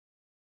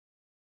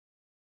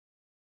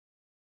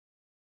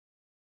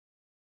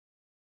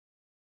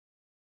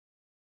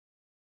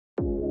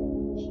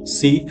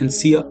C, and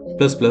C++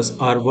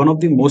 are one of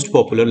the most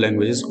popular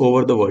languages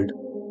over the world.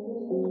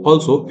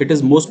 Also, it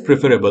is most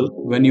preferable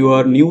when you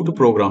are new to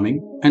programming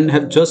and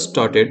have just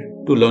started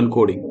to learn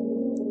coding.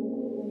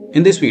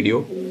 In this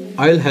video,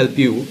 I'll help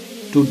you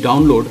to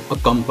download a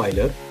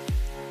compiler,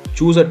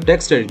 choose a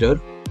text editor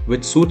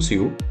which suits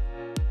you,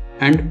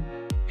 and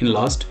in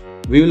last,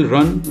 we will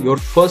run your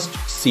first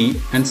C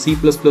and C++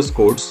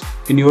 codes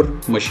in your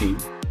machine.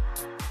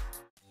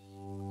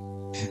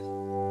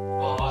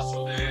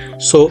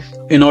 So,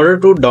 in order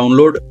to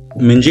download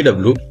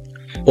MinGW,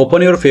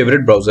 open your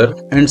favorite browser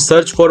and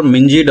search for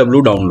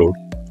MinGW download,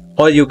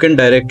 or you can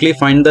directly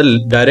find the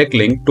direct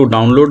link to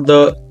download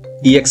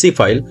the exe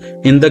file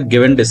in the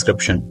given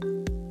description.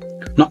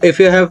 Now, if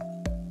you have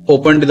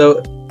opened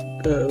the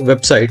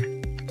website,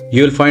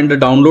 you will find the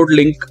download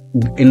link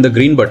in the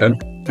green button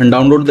and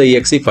download the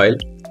exe file.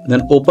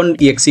 Then open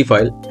exe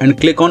file and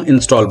click on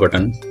install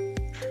button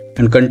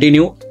and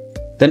continue.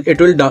 Then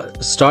it will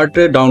start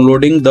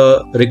downloading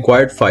the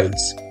required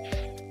files.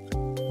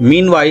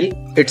 Meanwhile,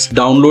 it's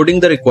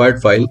downloading the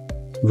required file,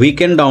 we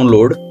can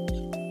download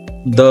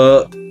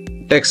the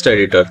text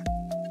editor.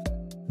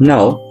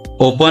 Now,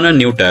 open a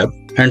new tab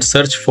and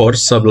search for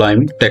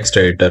Sublime Text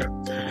Editor.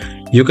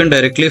 You can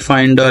directly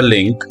find a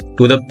link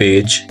to the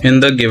page in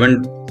the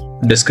given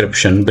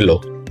description below.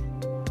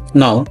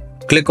 Now,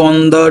 click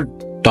on the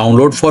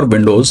download for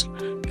Windows.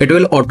 It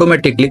will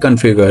automatically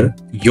configure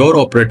your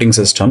operating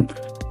system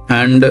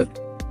and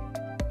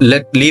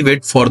leave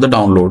it for the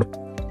download.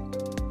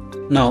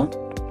 Now,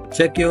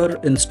 check your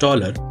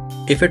installer.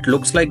 If it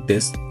looks like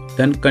this,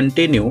 then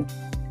continue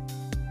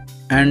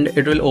and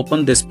it will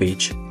open this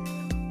page.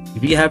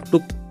 We have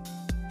to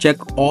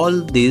check all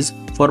these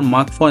for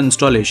mark for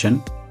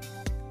installation.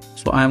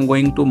 So I am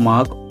going to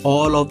mark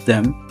all of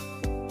them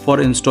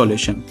for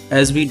installation,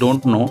 as we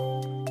don't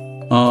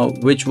know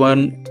which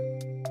one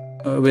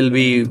will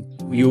be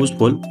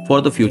useful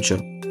for the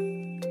future.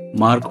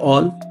 Mark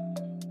all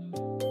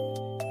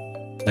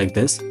like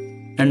this,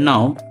 and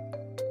now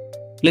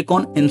click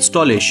on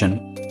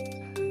installation.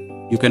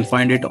 You can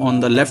find it on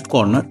the left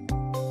corner.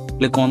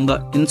 Click on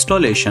the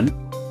installation,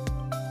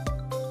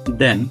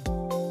 then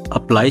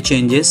apply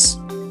changes,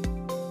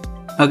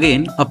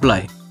 again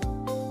apply.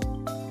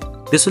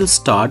 This will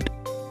start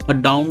a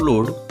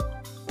download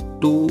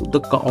to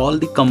all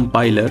the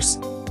compilers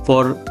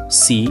for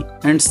C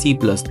and C++.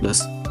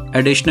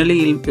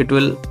 Additionally, it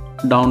will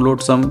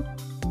download some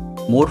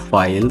more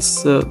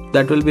files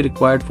that will be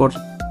required for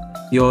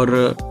your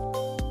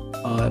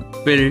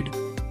build,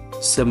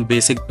 some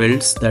basic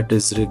builds that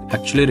is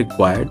actually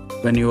required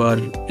when you are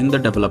in the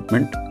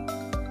development.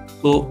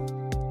 So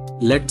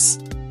let's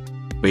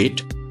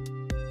wait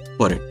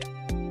for it.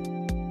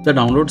 The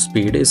download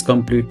speed is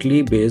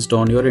completely based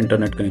on your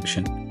internet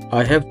connection.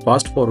 I have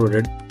fast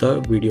forwarded the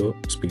video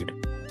speed.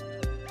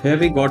 Here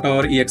we got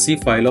our exe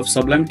file of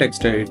Sublime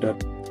Text Editor.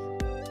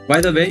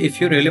 By the way,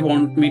 if you really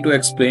want me to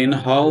explain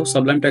how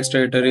Sublime Text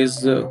Editor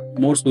is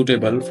more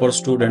suitable for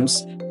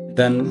students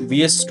than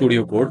VS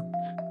Studio Code,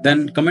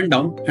 then comment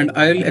down and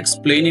I will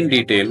explain in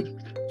detail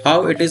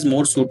how it is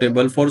more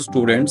suitable for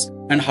students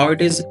and how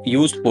it is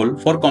useful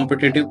for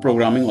competitive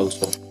programming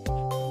also.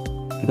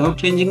 Without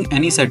changing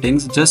any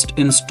settings, just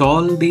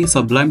install the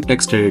Sublime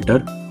Text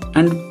Editor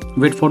and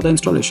wait for the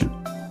installation.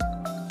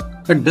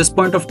 At this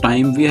point of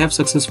time, we have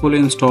successfully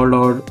installed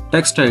our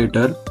text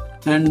editor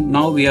and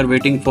now we are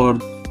waiting for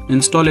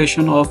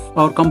installation of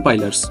our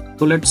compilers.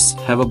 So let's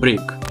have a break.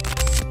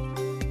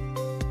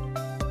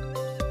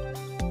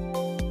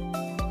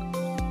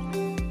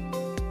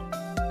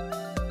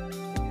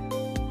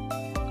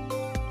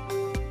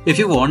 If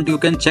you want, you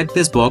can check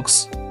this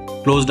box,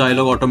 close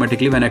dialog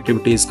automatically when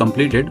activity is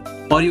completed,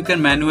 or you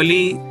can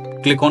manually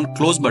click on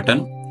close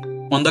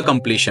button on the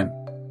completion.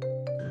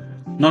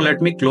 Now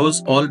let me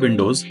close all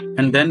windows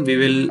and then we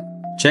will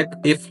check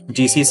if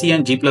GCC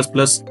and G++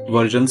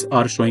 versions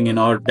are showing in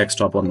our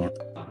desktop or not.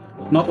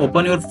 Now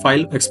open your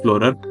file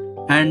explorer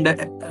and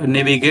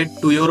navigate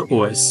to your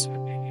OS.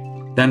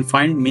 Then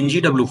find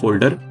MinGW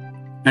folder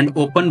and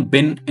open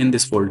bin in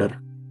this folder.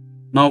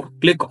 Now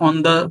click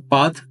on the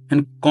path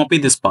and copy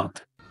this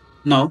path.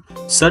 Now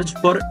search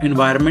for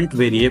environment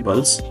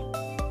variables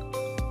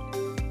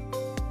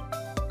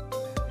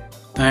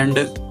and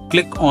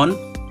click on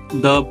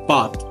the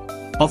path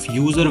of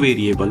user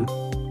variable.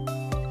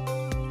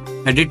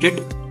 Edit it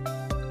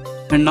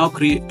and now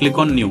click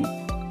on new.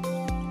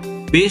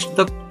 Paste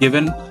the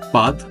given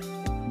path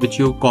which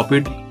you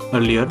copied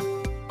earlier.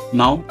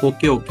 Now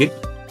OK.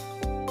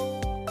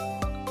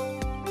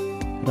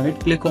 Right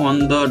click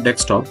on the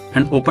desktop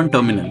and open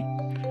terminal.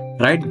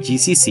 Write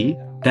gcc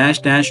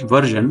 --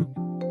 version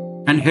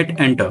and hit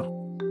enter.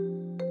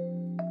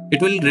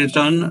 It will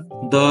return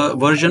the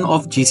version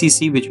of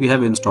GCC which we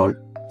have installed.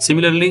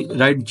 Similarly,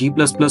 write G++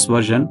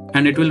 version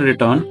and it will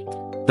return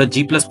the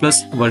G++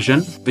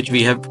 version which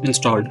we have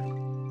installed.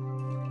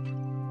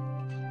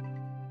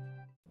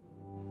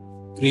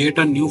 Create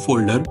a new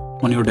folder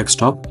on your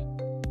desktop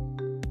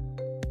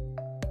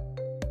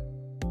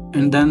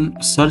and then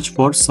search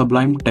for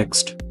Sublime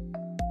Text.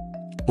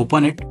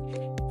 Open it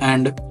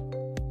and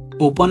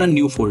open a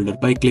new folder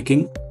by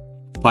clicking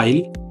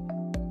File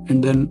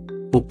and then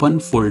Open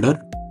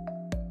Folder.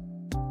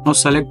 Now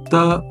select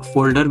the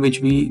folder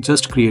which we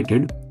just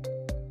created.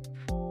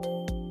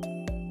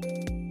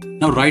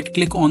 Now right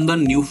click on the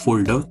new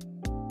folder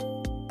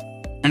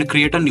and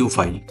create a new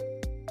file.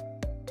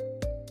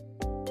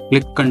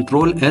 Click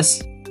Ctrl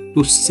S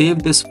to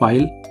save this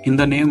file in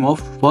the name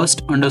of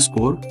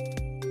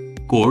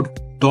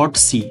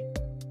first_code.c,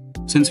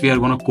 since we are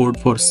going to code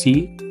for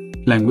C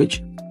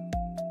language.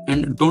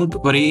 And don't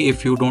worry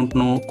if you don't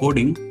know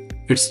coding,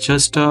 it's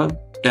just a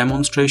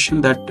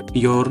demonstration that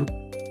your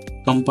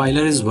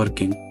compiler is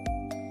working.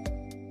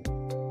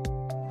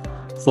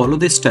 Follow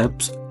the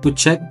steps to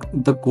check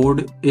the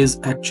code is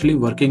actually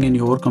working in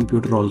your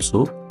computer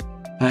also.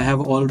 I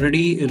have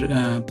already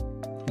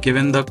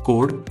given the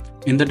code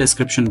in the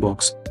description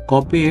box.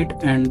 Copy it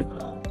and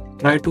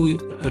try to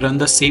run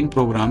the same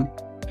program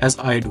as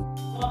I do.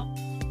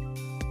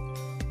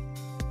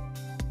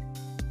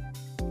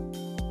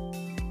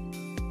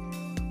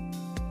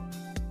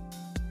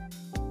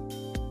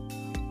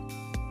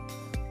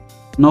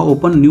 Now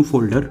open new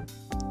folder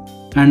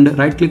and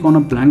right click on a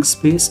blank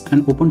space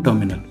and open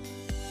terminal.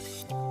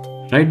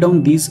 Write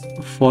down these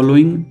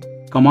following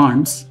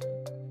commands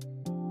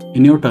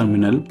in your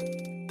terminal.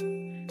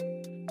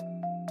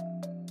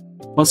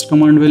 First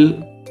command will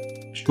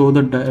show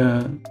the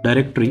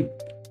directory,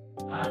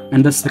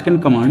 and the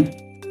second command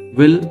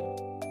will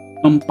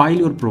compile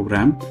your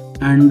program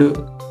and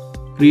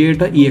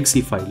create a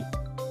exe file.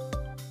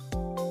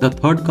 The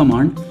third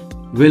command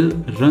will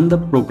run the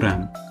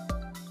program.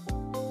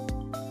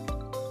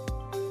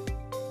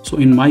 So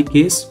in my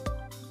case,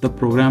 the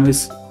program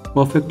is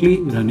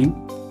perfectly running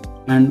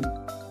and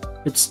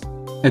it's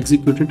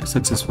executed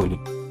successfully.